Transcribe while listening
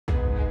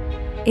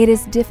It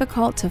is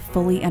difficult to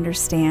fully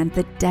understand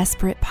the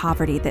desperate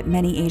poverty that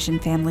many Asian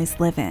families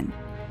live in.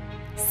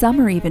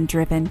 Some are even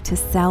driven to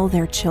sell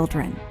their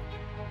children.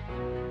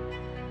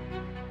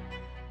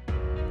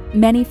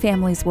 Many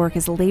families work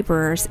as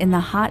laborers in the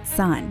hot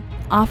sun,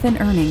 often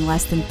earning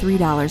less than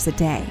 $3 a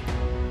day.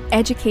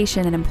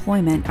 Education and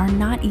employment are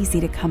not easy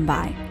to come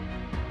by.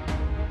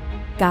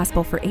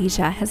 Gospel for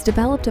Asia has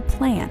developed a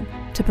plan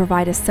to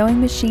provide a sewing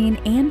machine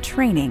and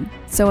training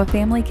so a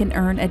family can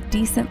earn a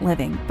decent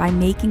living by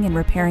making and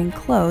repairing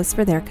clothes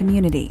for their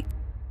community.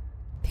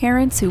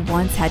 Parents who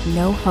once had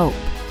no hope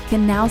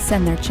can now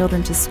send their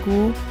children to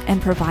school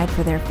and provide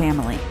for their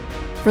family.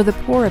 For the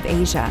poor of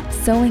Asia,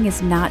 sewing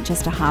is not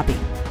just a hobby.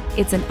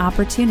 It's an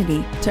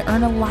opportunity to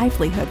earn a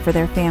livelihood for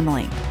their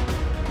family.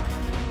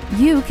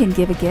 You can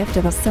give a gift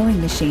of a sewing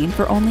machine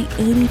for only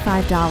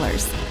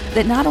 $85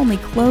 that not only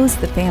clothes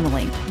the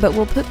family, but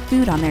will put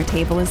food on their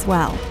table as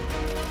well.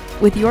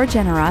 With your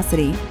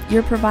generosity,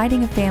 you're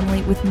providing a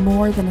family with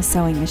more than a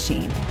sewing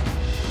machine.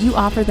 You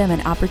offer them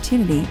an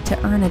opportunity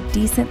to earn a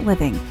decent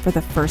living for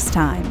the first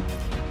time.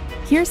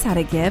 Here's how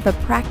to give a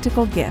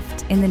practical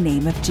gift in the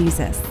name of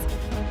Jesus.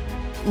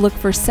 Look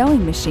for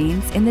sewing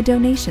machines in the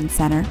donation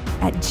center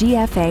at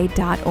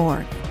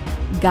gfa.org.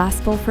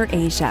 Gospel for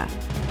Asia.